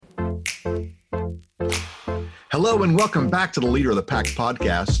Hello and welcome back to the Leader of the Pack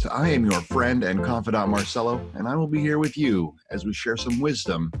podcast. I am your friend and confidant Marcelo, and I will be here with you as we share some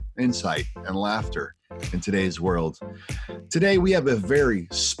wisdom, insight, and laughter in today's world. Today we have a very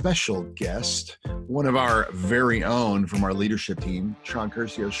special guest, one of our very own from our leadership team, Sean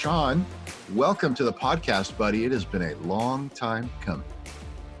Curcio. Sean, welcome to the podcast, buddy. It has been a long time coming.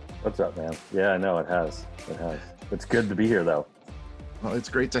 What's up, man? Yeah, I know it has. It's good to be here, though. Well, it's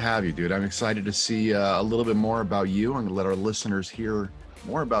great to have you, dude. I'm excited to see a little bit more about you. I'm going to let our listeners hear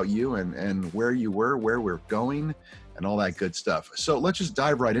more about you and where you were, where we're going, and all that good stuff. So let's just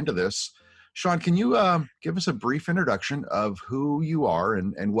dive right into this. Sean, can you give us a brief introduction of who you are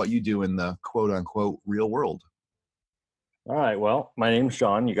and what you do in the quote-unquote real world? All right. Well, my name's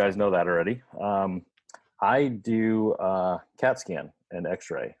Sean. You guys know that already. I do CAT scan and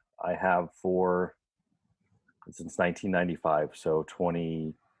X-ray. I have since 1995, so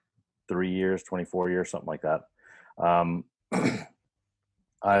 23 years, 24 years, something like that.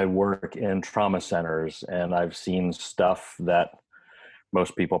 I work in trauma centers, and I've seen stuff that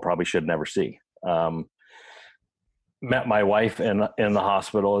most people probably should never see. Met my wife in the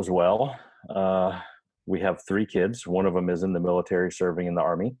hospital as well. We have 3 kids. One of them is in the military, serving in the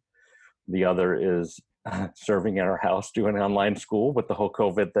Army. The other is serving in our house, doing online school with the whole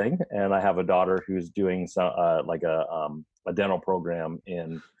COVID thing. And I have a daughter who's doing a dental program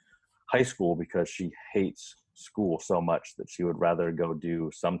in high school because she hates school so much that she would rather go do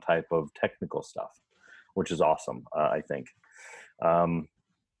some type of technical stuff, which is awesome, I think.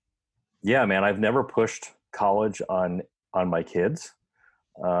 Yeah, man, I've never pushed college on my kids.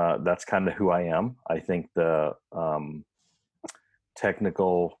 That's kind of who I am. I think the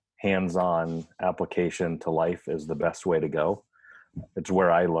technical hands-on application to life is the best way to go. It's where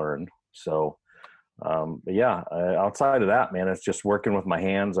I learned. So, outside of that, man, it's just working with my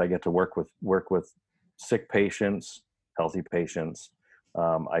hands. I get to work with sick patients, healthy patients.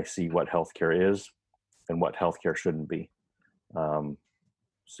 I see what healthcare is and what healthcare shouldn't be.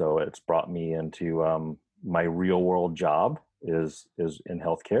 So it's brought me into my real world job is in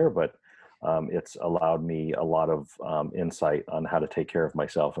healthcare, but it's allowed me a lot of insight on how to take care of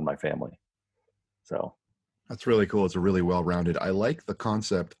myself and my family. So that's really cool. It's a really well-rounded. I like the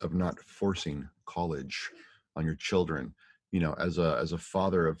concept of not forcing college on your children. You know, as a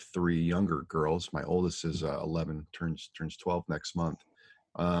father of 3 younger girls, my oldest is 11, turns 12 next month.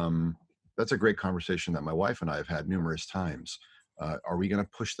 That's a great conversation that my wife and I have had numerous times. Are we going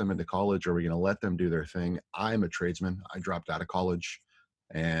to push them into college? Or are we going to let them do their thing? I'm a tradesman. I dropped out of college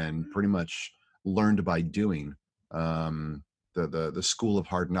and pretty much learned by doing. The school of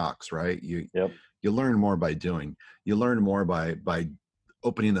hard knocks, right? You learn more by doing. You learn more by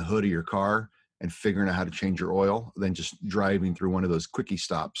opening the hood of your car and figuring out how to change your oil than just driving through one of those quickie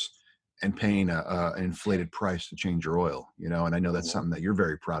stops and paying an inflated price to change your oil. You know, and I know that's something that you're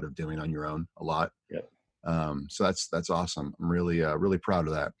very proud of doing on your own a lot. Yep. So that's awesome. I'm really proud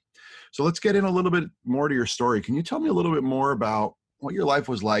of that. So let's get in a little bit more to your story. Can you tell me a little bit more about what your life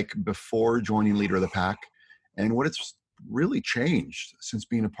was like before joining Leader of the Pack and what it's really changed since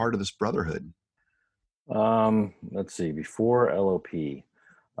being a part of this brotherhood? Let's see, before LOP,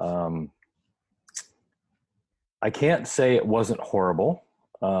 I can't say it wasn't horrible.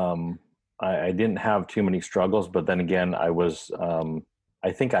 I didn't have too many struggles, but then again, I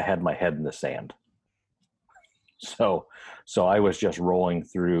think I had my head in the sand. So I was just rolling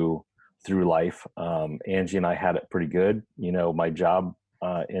through life. Angie and I had it pretty good. You know, my job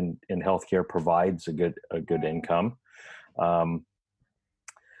in healthcare provides a good income.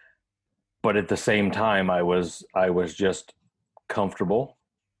 But at the same time, I was just comfortable.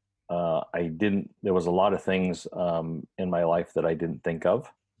 There was a lot of things in my life that I didn't think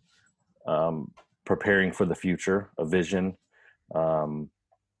of. Preparing for the future, a vision,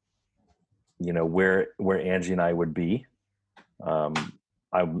 you know, where Angie and I would be.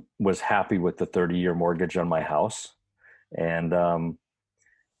 I was happy with the 30-year mortgage on my house. And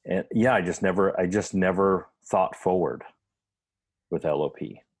yeah, I just never thought forward with LOP.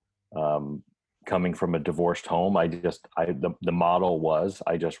 Coming from a divorced home, the model was,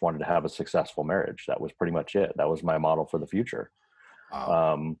 I just wanted to have a successful marriage. That was pretty much it. That was my model for the future.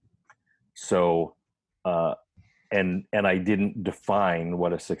 Wow. And I didn't define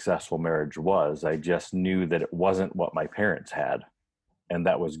what a successful marriage was. I just knew that it wasn't what my parents had, and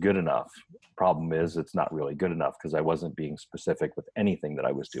that was good enough. Problem is, it's not really good enough because I wasn't being specific with anything that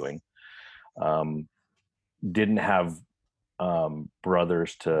I was doing. Didn't have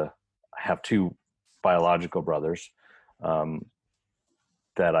brothers to have 2 biological brothers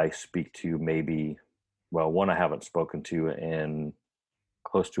that I speak to maybe, well, one I haven't spoken to in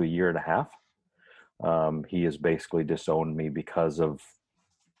close to a year and a half. He has basically disowned me because of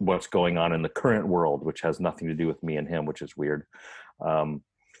what's going on in the current world, which has nothing to do with me and him, which is weird. Um,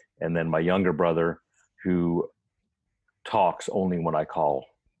 and then my younger brother, who talks only when I call.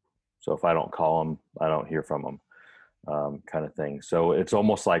 So if I don't call him, I don't hear from him, kind of thing. So it's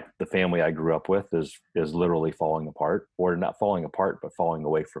almost like the family I grew up with is literally falling apart, or not falling apart, but falling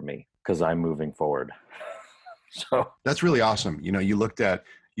away from me because I'm moving forward. So That's really awesome. You know,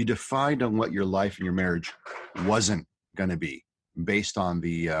 you defined on what your life and your marriage wasn't going to be based on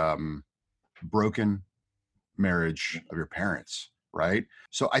the broken marriage of your parents, right?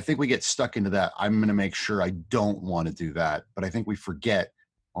 So I think we get stuck into that. I'm going to make sure I don't want to do that. But I think we forget,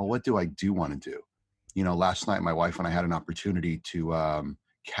 well, what do I do want to do? You know, last night, my wife and I had an opportunity to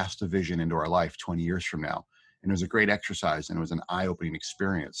cast a vision into our life 20 years from now. And it was a great exercise, and it was an eye-opening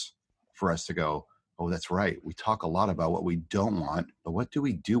experience for us to go, oh, that's right. We talk a lot about what we don't want, but what do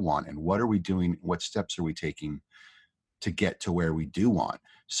we do want? And what are we doing? What steps are we taking to get to where we do want?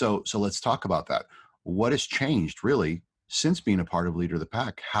 So let's talk about that. What has changed really since being a part of Leader of the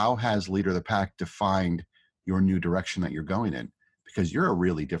Pack? How has Leader of the Pack defined your new direction that you're going in? Because you're a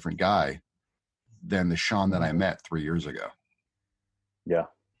really different guy than the Sean that I met 3 years ago.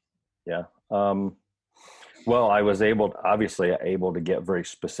 yeah. Well, I was able to get very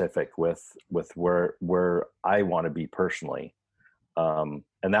specific with where I want to be personally. And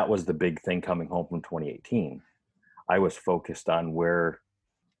that was the big thing coming home from 2018. I was focused on where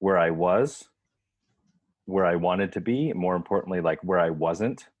I was, where I wanted to be, and more importantly, like where I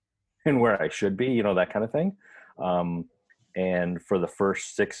wasn't and where I should be, you know, that kind of thing. And for the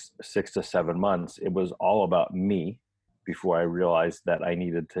first six to 7 months, it was all about me before I realized that I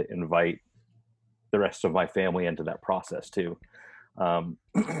needed to invite the rest of my family into that process too.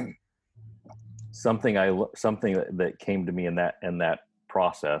 Something that came to me in that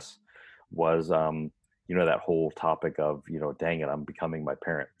process was, you know, that whole topic of, you know, dang it, I'm becoming my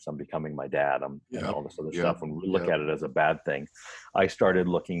parents, I'm becoming my dad, and all this other stuff. And we look at it as a bad thing. I started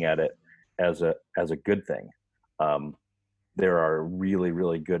looking at it as a good thing. There are really,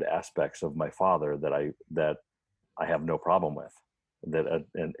 really good aspects of my father that I have no problem with.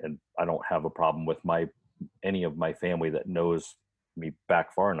 And I don't have a problem with any of my family that knows me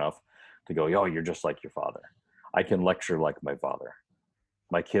back far enough to go, yo, you're just like your father. I can lecture like my father.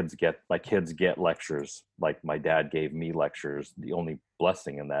 My kids get lectures like my dad gave me lectures. The only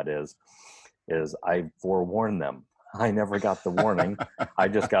blessing in that is I forewarned them. I never got the warning. I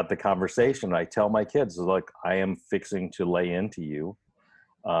just got the conversation. I tell my kids, like, I am fixing to lay into you.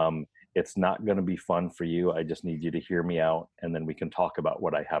 It's not going to be fun for you. I just need you to hear me out, and then we can talk about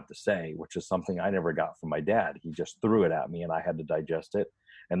what I have to say, which is something I never got from my dad. He just threw it at me, and I had to digest it,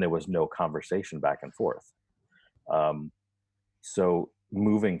 and there was no conversation back and forth. So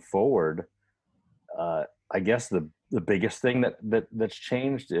moving forward, I guess the biggest thing that's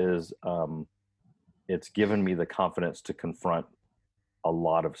changed is it's given me the confidence to confront a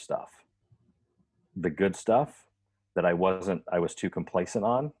lot of stuff. The good stuff that I was too complacent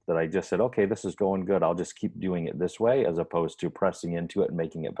on, that I just said, okay, this is going good, I'll just keep doing it this way, as opposed to pressing into it and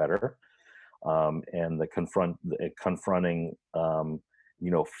making it better. And confronting,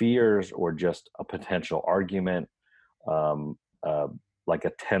 you know, fears or just a potential argument, like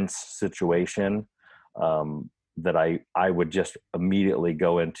a tense situation, that I would just immediately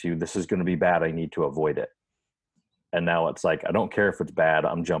go into, this is going to be bad, I need to avoid it. And now it's like, I don't care if it's bad,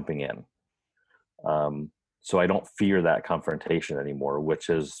 I'm jumping in. So I don't fear that confrontation anymore, which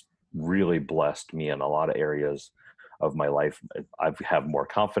has really blessed me in a lot of areas of my life. I have more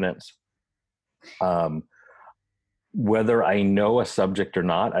confidence. Whether I know a subject or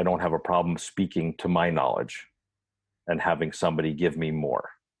not, I don't have a problem speaking to my knowledge and having somebody give me more.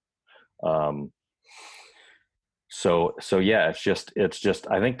 So yeah, it's just,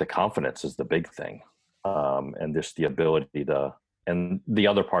 I think the confidence is the big thing. And just the ability to, and the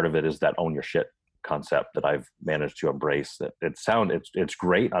other part of it is that own your shit concept that I've managed to embrace. That it's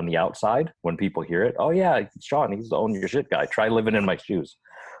great on the outside when people hear it. Oh yeah, Sean, he's the own your shit guy. Try living in my shoes.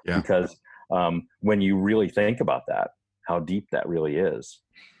 Yeah. Because when you really think about that, how deep that really is,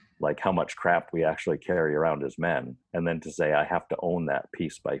 like how much crap we actually carry around as men, and then to say I have to own that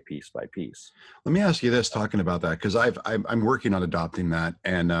piece by piece by piece. Let me ask you this, talking about that, because I'm working on adopting that,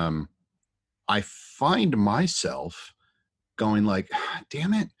 and I find myself going like,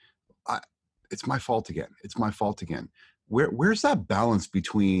 damn it, it's my fault again. It's my fault again. Where's that balance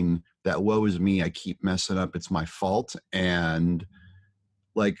between that woe is me, I keep messing up, it's my fault, and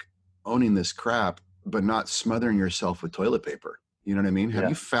like owning this crap, but not smothering yourself with toilet paper? You know what I mean? Have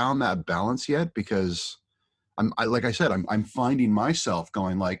you found that balance yet? Because like I said, I'm finding myself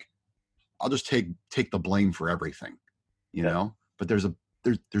going like, I'll just take the blame for everything, you know, but there's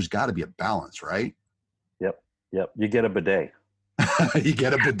got to be a balance, right? Yep. You get a bidet. You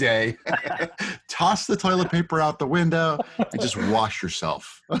get a bidet, toss the toilet paper out the window, and just wash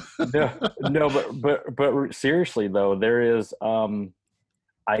yourself. No, but seriously though, there is,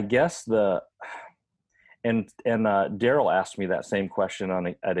 I guess and Daryl asked me that same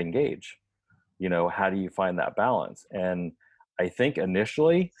question at Engage. You know, how do you find that balance? And I think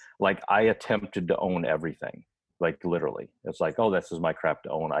initially, like, I attempted to own everything. Like, literally, it's like, oh, this is my crap to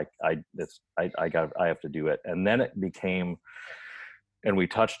own. I have to do it. And then it became, and we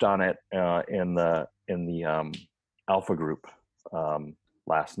touched on it in the alpha group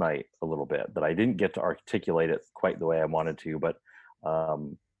last night a little bit, that I didn't get to articulate it quite the way I wanted to, but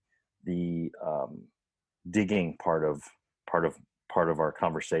the digging part of our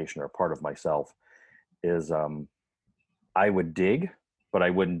conversation, or part of myself, is I would dig, but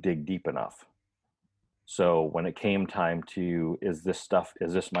I wouldn't dig deep enough. So when it came time to, is this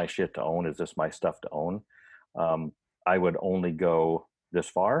my shit to own? Is this my stuff to own? I would only go this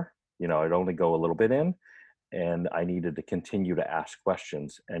far, you know, I'd only go a little bit in, and I needed to continue to ask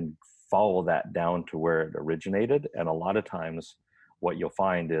questions and follow that down to where it originated. And a lot of times what you'll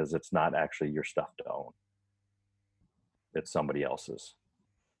find is it's not actually your stuff to own. It's somebody else's.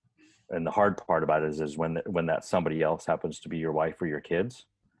 And the hard part about it is when that somebody else happens to be your wife or your kids,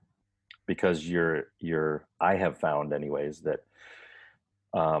 because I have found anyways that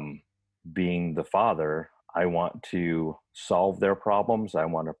being the father, I want to solve their problems. I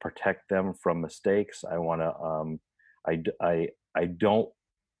want to protect them from mistakes. I want to,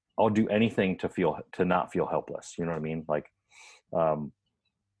 I'll do anything to not feel helpless. You know what I mean? Like,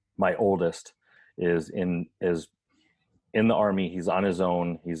 my oldest is in the Army. He's on his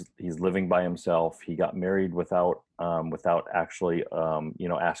own. He's living by himself. He got married without actually,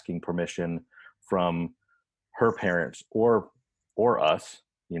 asking permission from her parents or us.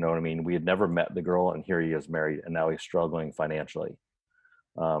 You know what I mean? We had never met the girl, and here he is married, and now he's struggling financially.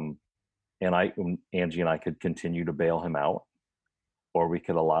 And Angie and I could continue to bail him out, or we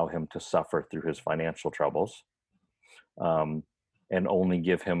could allow him to suffer through his financial troubles, and only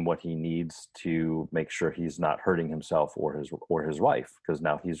give him what he needs to make sure he's not hurting himself or his wife, because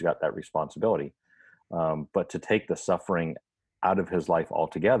now he's got that responsibility. But to take the suffering out of his life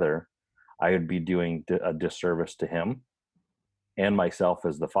altogether, I would be doing a disservice to him and myself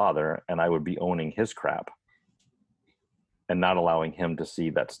as the father, and I would be owning his crap and not allowing him to see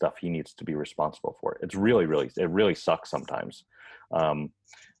that stuff he needs to be responsible for. It's it really sucks sometimes,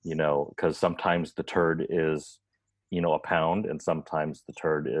 because sometimes the turd is, a pound, and sometimes the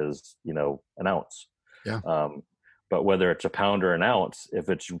turd is, an ounce. Yeah. But whether it's a pound or an ounce, if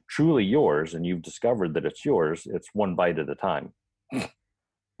it's truly yours and you've discovered that it's yours, it's one bite at a time.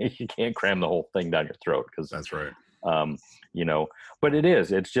 You can't cram the whole thing down your throat, because that's right. But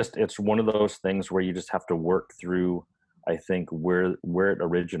it's one of those things where you just have to work through, I think, where it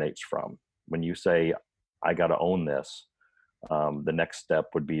originates from. When you say, I got to own this, the next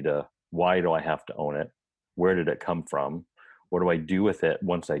step would be why do I have to own it? Where did it come from? What do I do with it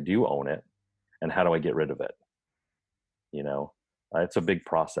once I do own it? And how do I get rid of it? It's a big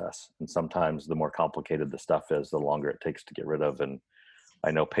process. And sometimes the more complicated the stuff is, the longer it takes to get rid of. And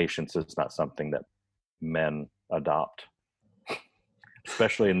I know patience is not something that men adopt,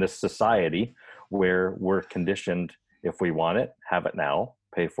 especially in this society where we're conditioned, if we want it, have it now,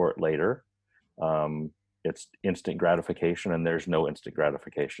 pay for it later. It's instant gratification, and there's no instant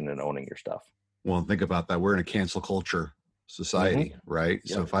gratification in owning your stuff. Well, think about that. We're in a cancel culture society, right?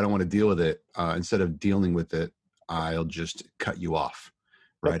 Yep. So if I don't want to deal with it, instead of dealing with it, I'll just cut you off,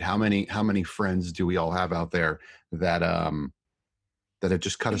 right? Yep. How many friends do we all have out there that have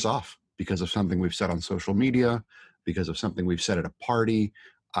just cut us off because of something we've said on social media, because of something we've said at a party?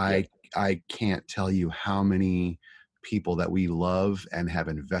 I can't tell you how many people that we love and have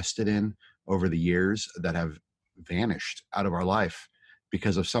invested in over the years that have vanished out of our life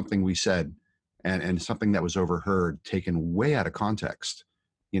because of something we said and something that was overheard, taken way out of context,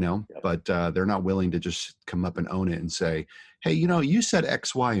 Yep. But they're not willing to just come up and own it and say, hey, you said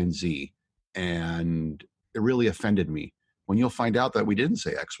X, Y, and Z, and it really offended me. When you'll find out that we didn't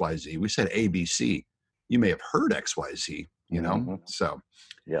say X, Y, Z, we said A, B, C. You may have heard X, Y, Z, So,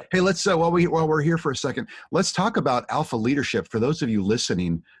 yeah. Hey, let's while we're here for a second, let's talk about Alpha Leadership. For those of you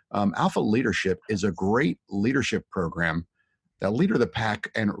listening, Alpha Leadership is a great leadership program that Leader of the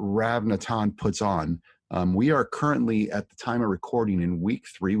Pack and Rav Natan puts on. We are currently, at the time of recording, in week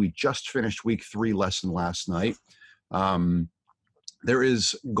 3. We just finished week 3 lesson last night. There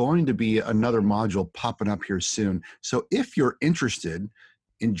is going to be another module popping up here soon. So if you're interested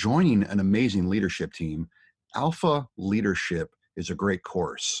in joining an amazing leadership team, Alpha Leadership is a great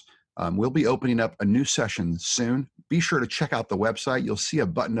course. We'll be opening up a new session soon. Be sure to check out the website. You'll see a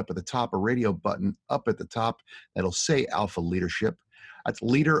button up at the top, a radio button up at the top that'll say Alpha Leadership. That's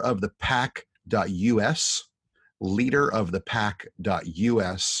leaderofthepack.us,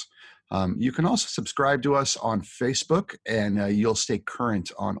 leaderofthepack.us. You can also subscribe to us on Facebook, and you'll stay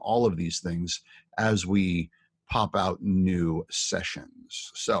current on all of these things as we pop out new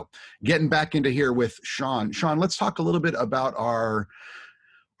sessions. So getting back into here with Sean. Sean, let's talk a little bit about our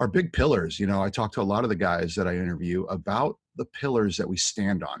big pillars. You know, I talk to a lot of the guys that I interview about the pillars that we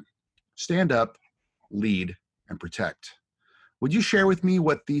stand on: stand up, lead, and protect. Would you share with me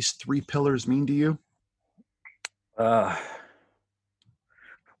what these three pillars mean to you?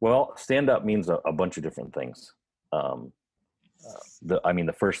 Well, stand up means a bunch of different things.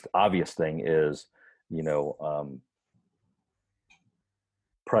 The first obvious thing is,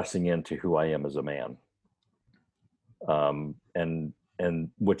 pressing into who I am as a man, and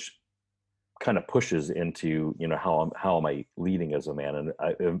which kind of pushes into, how am I leading as a man?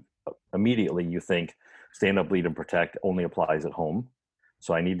 And immediately you think stand up, lead, and protect only applies at home.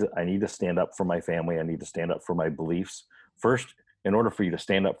 So I need to stand up for my family. I need to stand up for my beliefs. First, in order for you to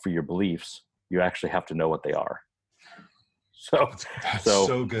stand up for your beliefs, you actually have to know what they are. That's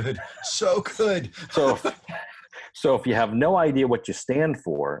so good. So good. So if you have no idea what you stand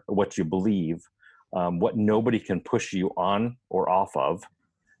for, what you believe, what nobody can push you on or off of,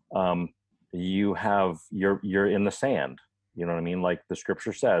 you're in the sand. You know what I mean? Like the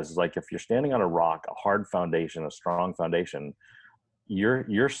scripture says, like if you're standing on a rock, a hard foundation, a strong foundation,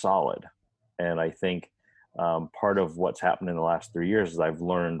 you're solid. And I think part of what's happened in the last 3 years is I've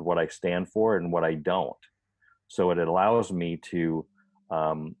learned what I stand for and what I don't. So it allows me to,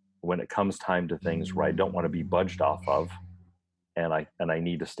 when it comes time to things where I don't want to be budged off of, and I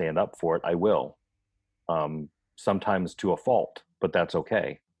need to stand up for it, I will. Sometimes to a fault, but that's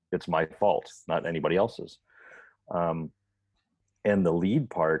okay. It's my fault, not anybody else's. And the lead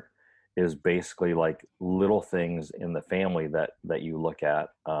part is basically like little things in the family that you look at.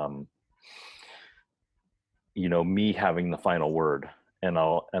 Me having the final word, and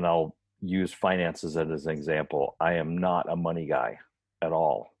I'll use finances as an example. I am not a money guy at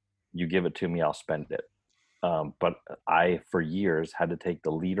all. You give it to me, I'll spend it. But I, for years, had to take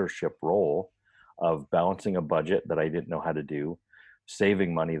the leadership role of balancing a budget that I didn't know how to do,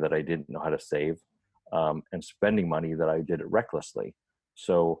 saving money that I didn't know how to save, and spending money that I did it recklessly.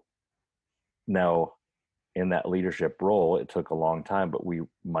 So now in that leadership role, it took a long time, but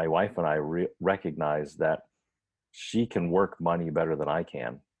my wife and I recognized that she can work money better than I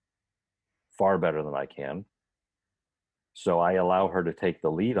can, far better than I can. So I allow her to take the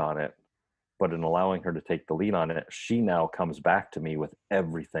lead on it, but in allowing her to take the lead on it, she now comes back to me with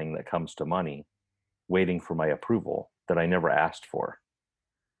everything that comes to money, waiting for my approval that I never asked for.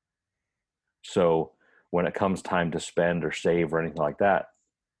 So when it comes time to spend or save or anything like that,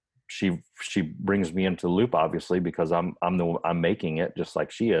 she brings me into the loop, obviously, because I'm making it just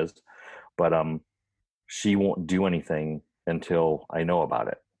like she is, but she won't do anything until I know about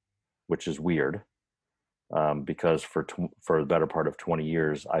it, which is weird, because for the better part of 20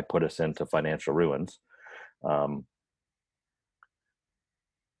 years, I put us into financial ruins. But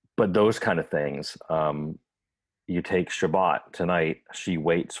those kind of things, you take Shabbat tonight, she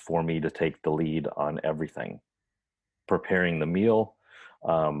waits for me to take the lead on everything. Preparing the meal,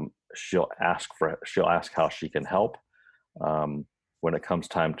 she'll ask how she can help. When it comes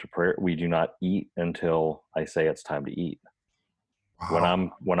time to prayer, we do not eat until I say it's time to eat.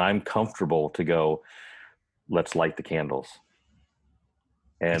 Wow. When I'm comfortable to go, let's light the candles.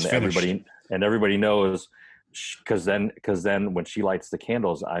 And everybody knows, because then when she lights the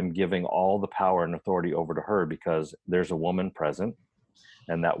candles, I'm giving all the power and authority over to her, because there's a woman present,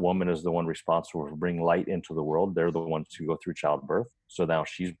 and that woman is the one responsible for bringing light into the world. They're the ones who go through childbirth. So now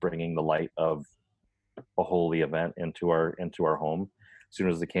she's bringing the light of a holy event into our home. As soon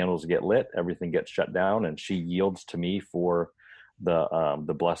as the candles get lit, everything gets shut down, and she yields to me for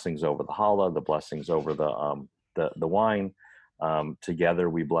the blessings over the challah, the blessings over the wine. Together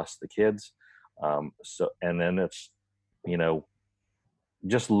we bless the kids. And then it's,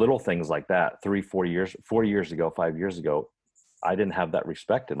 just little things like that. 4 years ago, 5 years ago, I didn't have that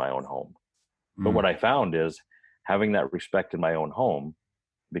respect in my own home. But what I found is having that respect in my own home,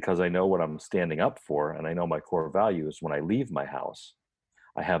 because I know what I'm standing up for and I know my core values, when I leave my house,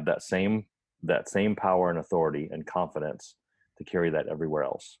 I have that same power and authority and confidence to carry that everywhere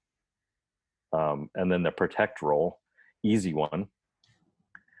else. And then the protect role, easy one.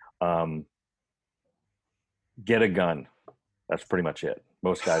 Get a gun. That's pretty much it.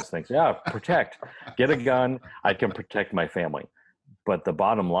 Most guys think, yeah, protect, get a gun, I can protect my family. But the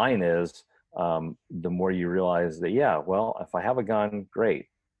bottom line is, the more you realize that, yeah, well, if I have a gun, great.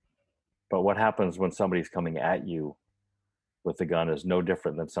 But what happens when somebody's coming at you with a gun is no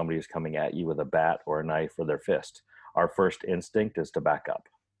different than somebody who's coming at you with a bat or a knife or their fist. Our first instinct is to back up.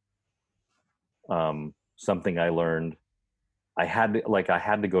 Something I learned, I had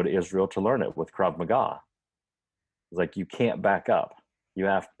to go to Israel to learn it with Krav Maga. It's like, you can't back up. You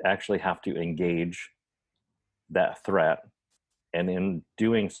actually have to engage that threat, and in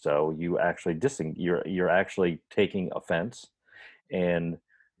doing so, you actually you're actually taking offense, and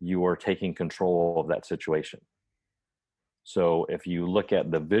you are taking control of that situation. So if you look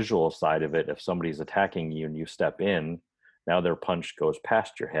at the visual side of it, if somebody's attacking you and you step in, now their punch goes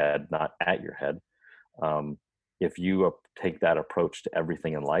past your head, not at your head. If you take that approach to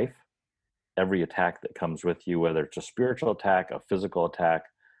everything in life, every attack that comes with you, whether it's a spiritual attack, a physical attack,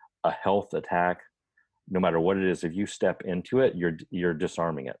 a health attack, no matter what it is, if you step into it, you're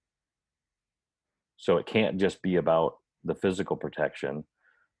disarming it. So it can't just be about the physical protection.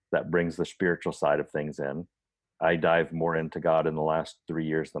 That brings the spiritual side of things in. I dive more into God in the last 3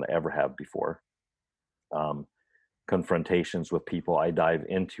 years than I ever have before. Confrontations with people, I dive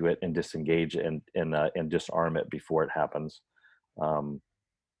into it and disengage and disarm it before it happens.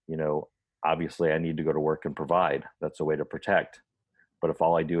 Obviously I need to go to work and provide. That's a way to protect. But if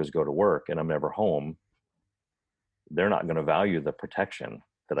all I do is go to work and I'm never home, they're not going to value the protection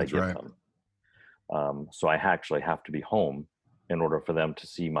that I give them. So I actually have to be home in order for them to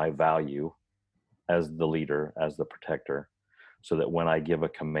see my value as the leader, as the protector, so that when I give a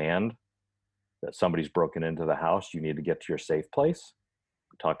command that somebody's broken into the house, you need to get to your safe place.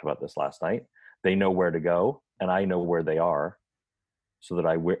 We talked about this last night. They know where to go, and I know where they are, so that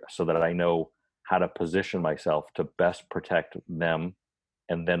I know how to position myself to best protect them,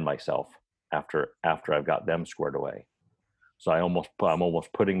 and then myself after I've got them squared away. So I'm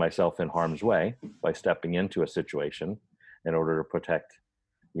almost putting myself in harm's way by stepping into a situation in order to protect,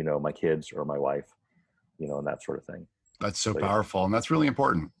 my kids or my wife, and that sort of thing. That's so powerful. And that's really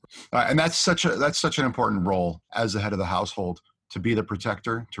important. And that's such an important role as the head of the household, to be the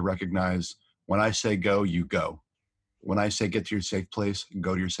protector, to recognize when I say go, you go. When I say get to your safe place,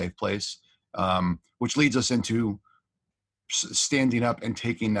 go to your safe place, which leads us into standing up and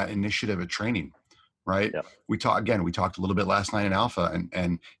taking that initiative at training, right? Yeah. We talked a little bit last night in Alpha,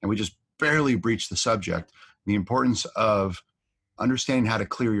 and we just barely breached the subject, the importance of understanding how to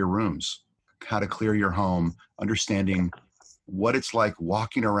clear your rooms, how to clear your home, understanding what it's like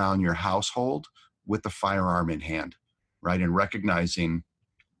walking around your household with the firearm in hand, right? And recognizing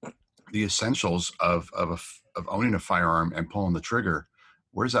the essentials of owning a firearm and pulling the trigger.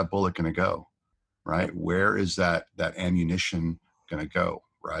 Where's that bullet going to go, right? Where is that ammunition going to go,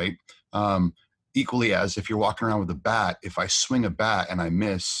 right? Equally as if you're walking around with a bat, if I swing a bat and I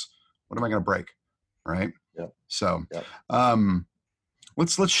miss, what am I going to break, right? Yeah. So,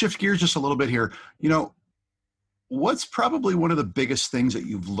 let's shift gears just a little bit here. What's probably one of the biggest things that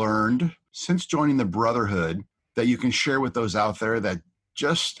you've learned since joining the Brotherhood that you can share with those out there that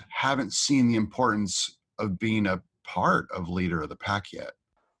just haven't seen the importance of being a part of Leader of the Pack yet?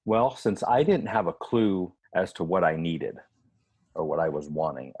 Well, since I didn't have a clue as to what I needed or what I was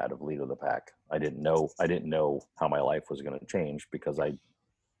wanting out of Leader of the Pack, I didn't know how my life was going to change, because I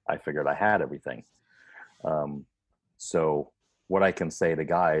figured I had everything. So what I can say to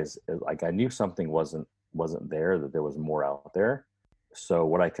guys is, like, I knew something wasn't there, that there was more out there. So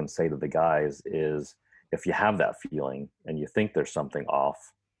what I can say to the guys is, if you have that feeling and you think there's something off,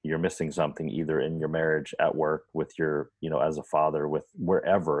 you're missing something either in your marriage, at work, with your, as a father, with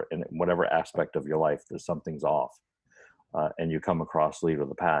wherever, in whatever aspect of your life, there's something's off, and you come across Leader of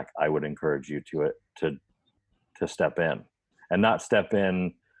the Pack, I would encourage you to step in, and not step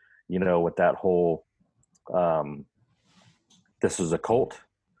in, with that whole, this is a cult,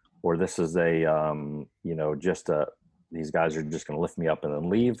 or this is a, these guys are just going to lift me up and then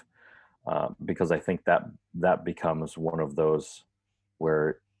leave. Because I think that becomes one of those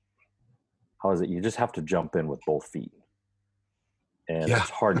where, how is it? You just have to jump in with both feet, and it's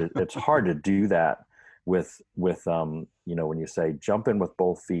hard to do that with when you say jump in with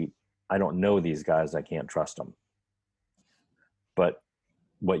both feet. I don't know these guys, I can't trust them. But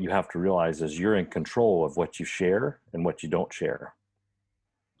what you have to realize is you're in control of what you share and what you don't share,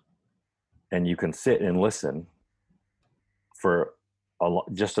 and you can sit and listen for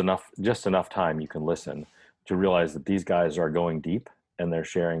just enough time. You can listen to realize that these guys are going deep, and they're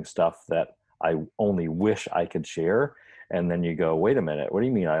sharing stuff that I only wish I could share. And then you go, wait a minute, what do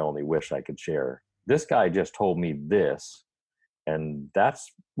you mean I only wish I could share? This guy just told me this, And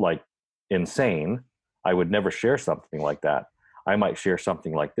that's like insane. I would never share something like that. I might share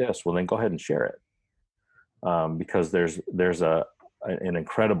something like this. Well, then go ahead and share it. Because there's an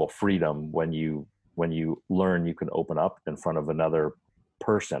incredible freedom when you learn you can open up in front of another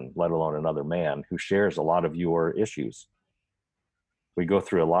person, let alone another man who shares a lot of your issues. We go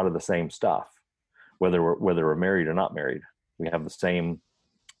through a lot of the same stuff, whether we're married or not married. We have the same.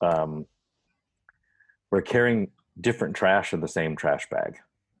 We're carrying different trash in the same trash bag.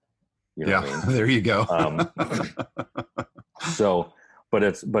 You know what I mean? There you go. So, but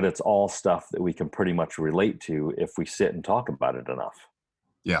it's all stuff that we can pretty much relate to if we sit and talk about it enough.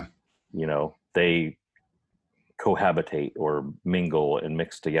 Yeah. You know, they cohabitate or mingle and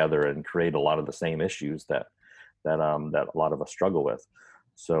mix together and create a lot of the same issues that a lot of us struggle with.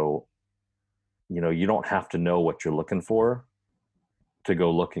 So, you know, you don't have to know what you're looking for to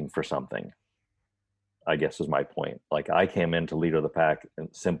go looking for something, I guess is my point. Like I came into Leader of the Pack, and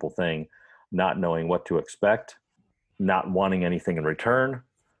simple thing, not knowing what to expect, not wanting anything in return,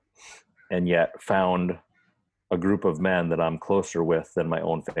 and yet found a group of men that I'm closer with than my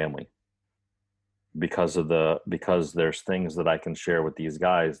own family. Because there's things that I can share with these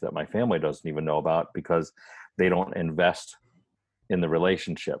guys that my family doesn't even know about because they don't invest in the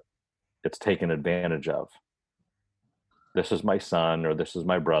relationship. It's taken advantage of. This is my son, or this is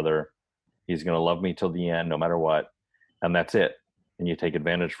my brother. He's going to love me till the end, no matter what. And that's it. And you take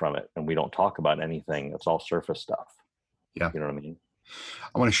advantage from it. And we don't talk about anything. It's all surface stuff. Yeah. You know what I mean?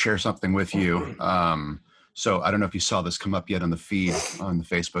 I want to share something with you. So I don't know if you saw this come up yet on the feed, on the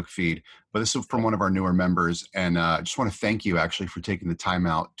Facebook feed, but this is from one of our newer members. And I just want to thank you actually for taking the time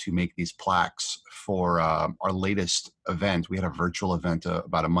out to make these plaques for our latest event. We had a virtual event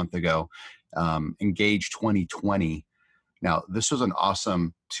about a month ago, Engage 2020. Now, this was an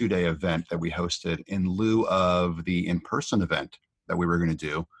awesome 2-day event that we hosted in lieu of the in-person event that we were going to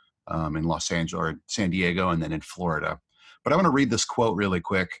do in Los Angeles or San Diego and then in Florida. But I want to read this quote really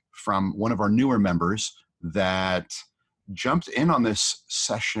quick from one of our newer members that jumped in on this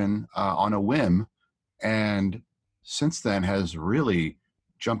session on a whim, and since then has really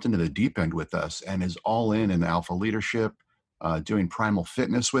jumped into the deep end with us and is all in Alpha Leadership, doing Primal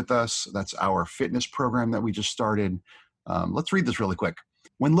Fitness with us. That's our fitness program that we just started. Let's read this really quick.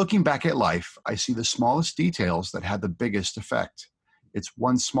 When looking back at life, I see the smallest details that had the biggest effect. It's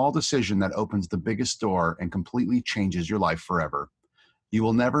one small decision that opens the biggest door and completely changes your life forever. You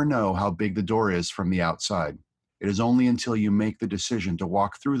will never know how big the door is from the outside. It is only until you make the decision to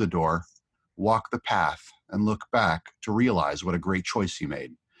walk through the door, walk the path, and look back to realize what a great choice you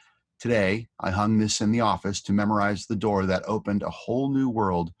made. Today, I hung this in the office to memorize the door that opened a whole new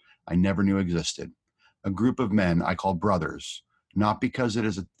world I never knew existed. A group of men I call brothers, not because it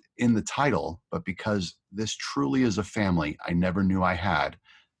is in the title, but because this truly is a family I never knew I had,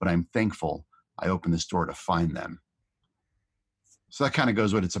 but I'm thankful I opened this door to find them. So that kind of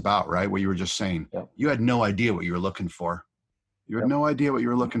goes what it's about, right? What you were just saying. Yep. You had no idea what you were looking for. You had no idea what you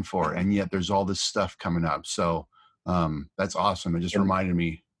were looking for, and yet there's all this stuff coming up. So that's awesome. It just reminded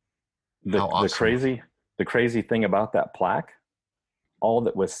me how awesome. The crazy thing about that plaque, all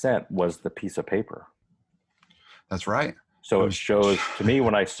that was sent was the piece of paper. That's right. So it shows, to me,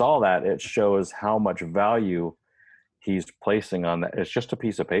 when I saw that, it shows how much value he's placing on that. It's just a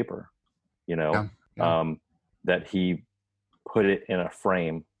piece of paper, you know, that he put it in a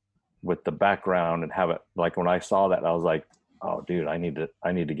frame with the background and have it. Like when I saw that, I was like, oh dude, I need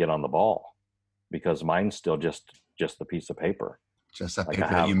to get on the ball, because mine's still just the piece of paper. Just that paper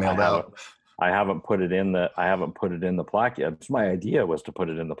that you mailed out. I haven't put it in the plaque yet. It's my idea was to put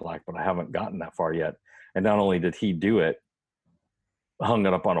it in the plaque, but I haven't gotten that far yet. And not only did he do it, hung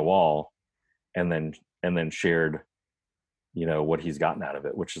it up on a wall, and then shared, you know, what he's gotten out of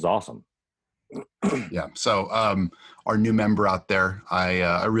it, which is awesome. Yeah. So our new member out there,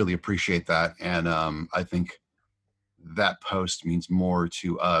 I really appreciate that. And I think that post means more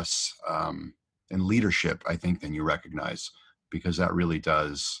to us in leadership, I think, than you recognize, because that really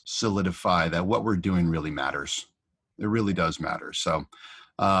does solidify that what we're doing really matters. It really does matter. So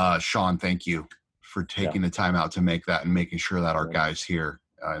Sean, thank you for taking the time out to make that and making sure that our guys here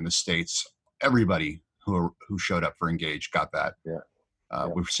in the States, everybody who showed up for Engage got that.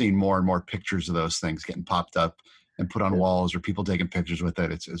 We've seen more and more pictures of those things getting popped up and put on walls, or people taking pictures with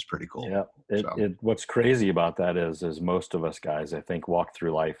it. It's pretty cool. Yeah. What's crazy about that is most of us guys, I think, walk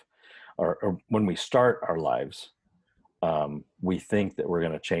through life, or when we start our lives, we think that we're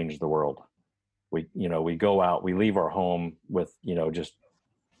going to change the world. We go out, we leave our home with, just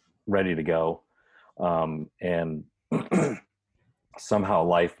ready to go. And somehow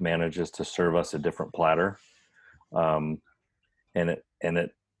life manages to serve us a different platter. and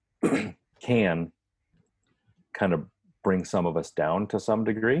it can kind of bring some of us down to some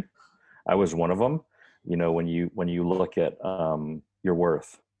degree. I was one of them. You know, when you look at your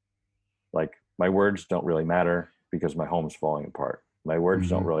worth, like my words don't really matter because my home's falling apart. My words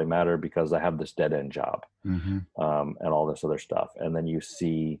don't really matter because I have this dead end job, and all this other stuff. And then you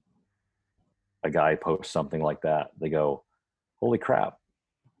see a guy post something like that. They go, "Holy crap!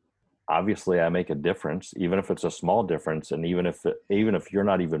 Obviously, I make a difference, even if it's a small difference, and even if you're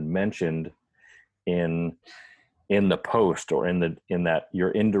not even mentioned in the post or in that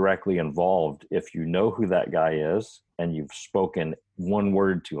you're indirectly involved. If you know who that guy is and you've spoken one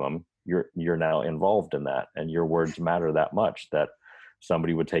word to him, you're now involved in that, and your words matter that much that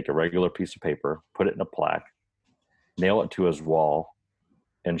somebody would take a regular piece of paper, put it in a plaque, nail it to his wall,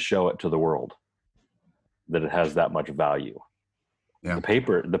 and show it to the world that it has that much value. Yeah.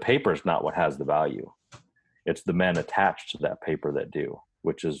 The paper is not what has the value. It's the men attached to that paper that do,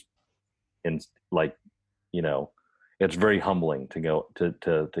 which is it's very humbling to go,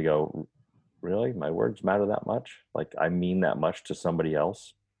 really? My words matter that much? Like I mean that much to somebody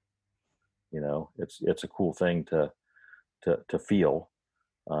else? You know, it's a cool thing to feel.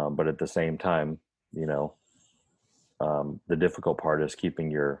 But at the same time, you know, the difficult part is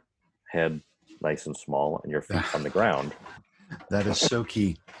keeping your head nice and small and your feet on the ground. That is so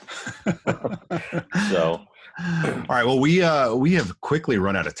key. So, all right. Well, we have quickly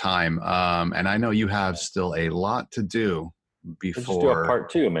run out of time, and I know you have still a lot to do before. Let's do a part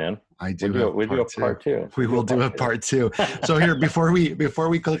two, man. I do. We do a part two. We will do a part two. So here, before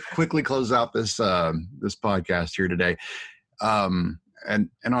we quickly close out this podcast here today, and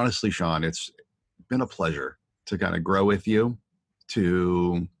honestly, Sean, it's been a pleasure to kind of grow with you,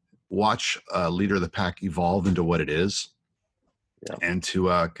 to watch Leader of the Pack evolve into what it is. Yeah. And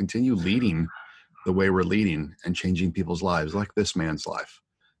to continue leading the way we're leading and changing people's lives, like this man's life.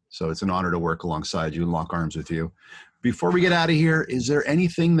 So it's an honor to work alongside you and lock arms with you. Before we get out of here, is there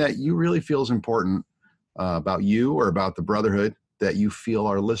anything that you really feel is important about you or about the Brotherhood that you feel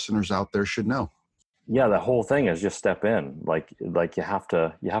our listeners out there should know? Yeah, the whole thing is just step in. Like you have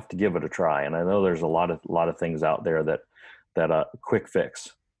to give it a try. And I know there's a lot of things out there that a quick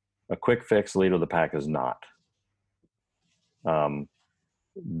fix Leader of the Pack is not.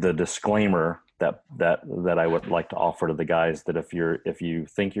 The disclaimer that I would like to offer to the guys, that if you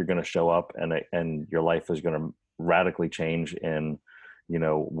think you're going to show up and your life is going to radically change in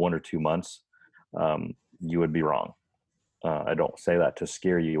 1 or 2 months, you would be wrong. I don't say that to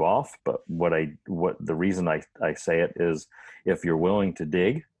scare you off, but the reason I say it is, if you're willing to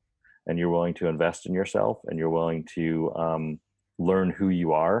dig and you're willing to invest in yourself and you're willing to learn who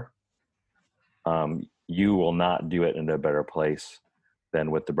you are, you will not do it in a better place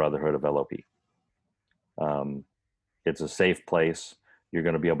than with the Brotherhood of LOP. It's a safe place. You're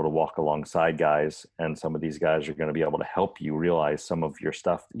going to be able to walk alongside guys, and some of these guys are going to be able to help you realize some of your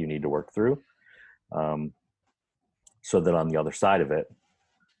stuff that you need to work through, so that on the other side of it,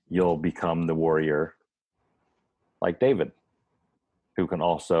 you'll become the warrior like David, who can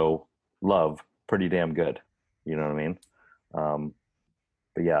also love pretty damn good. You know what I mean?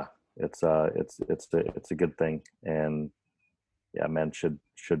 But yeah, it's a good thing, and yeah, men should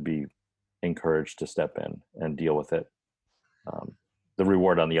be encouraged to step in and deal with it. The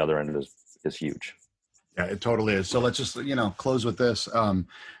reward on the other end is huge. Yeah, it totally is. So let's just close with this,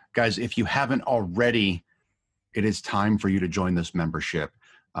 guys. If you haven't already, it is time for you to join this membership.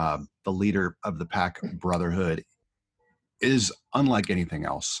 The Leader of the Pack Brotherhood is unlike anything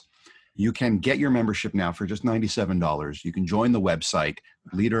else. You can get your membership now for just $97. You can join the website,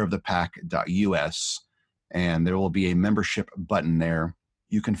 leaderofthepack.us, and there will be a membership button there.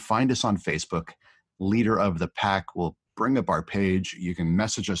 You can find us on Facebook. Leader of the Pack will bring up our page. You can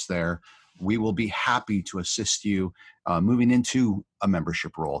message us there. We will be happy to assist you moving into a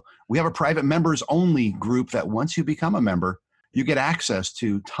membership role. We have a private members only group that once you become a member, you get access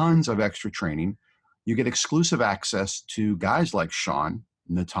to tons of extra training. You get exclusive access to guys like Sean,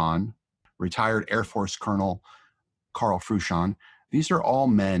 Natan, retired Air Force Colonel Carl Fruchon. These are all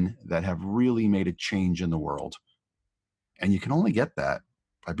men that have really made a change in the world. And you can only get that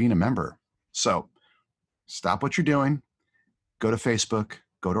by being a member. So stop what you're doing, go to Facebook,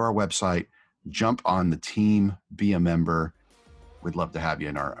 go to our website, jump on the team, be a member. We'd love to have you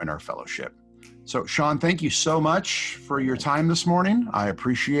in our fellowship. So Sean, thank you so much for your time this morning. I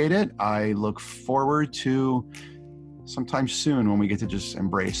appreciate it. I look forward to sometime soon when we get to just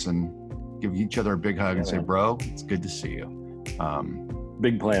embrace and give each other a big hug and say, bro, it's good to see you.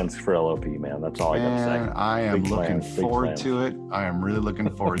 Big plans for LOP, man. That's all I got to say. I am looking forward to it. I am really looking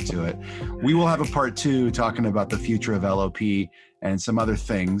forward to it. We will have a part 2 talking about the future of LOP and some other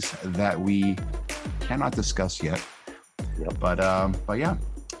things that we cannot discuss yet. Yep. But yeah.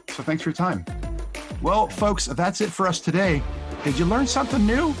 So thanks for your time. Well, folks, that's it for us today. Did you learn something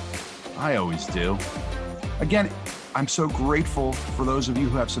new? I always do. Again, I'm so grateful for those of you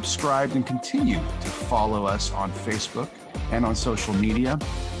who have subscribed and continue to follow us on Facebook and on social media.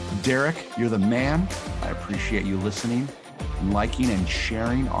 Derek, you're the man. I appreciate you listening, liking, and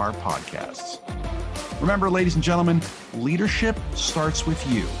sharing our podcasts. Remember, ladies and gentlemen, leadership starts with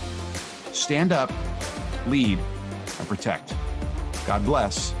you. Stand up, lead, and protect. God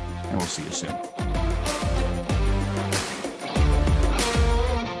bless, and we'll see you soon.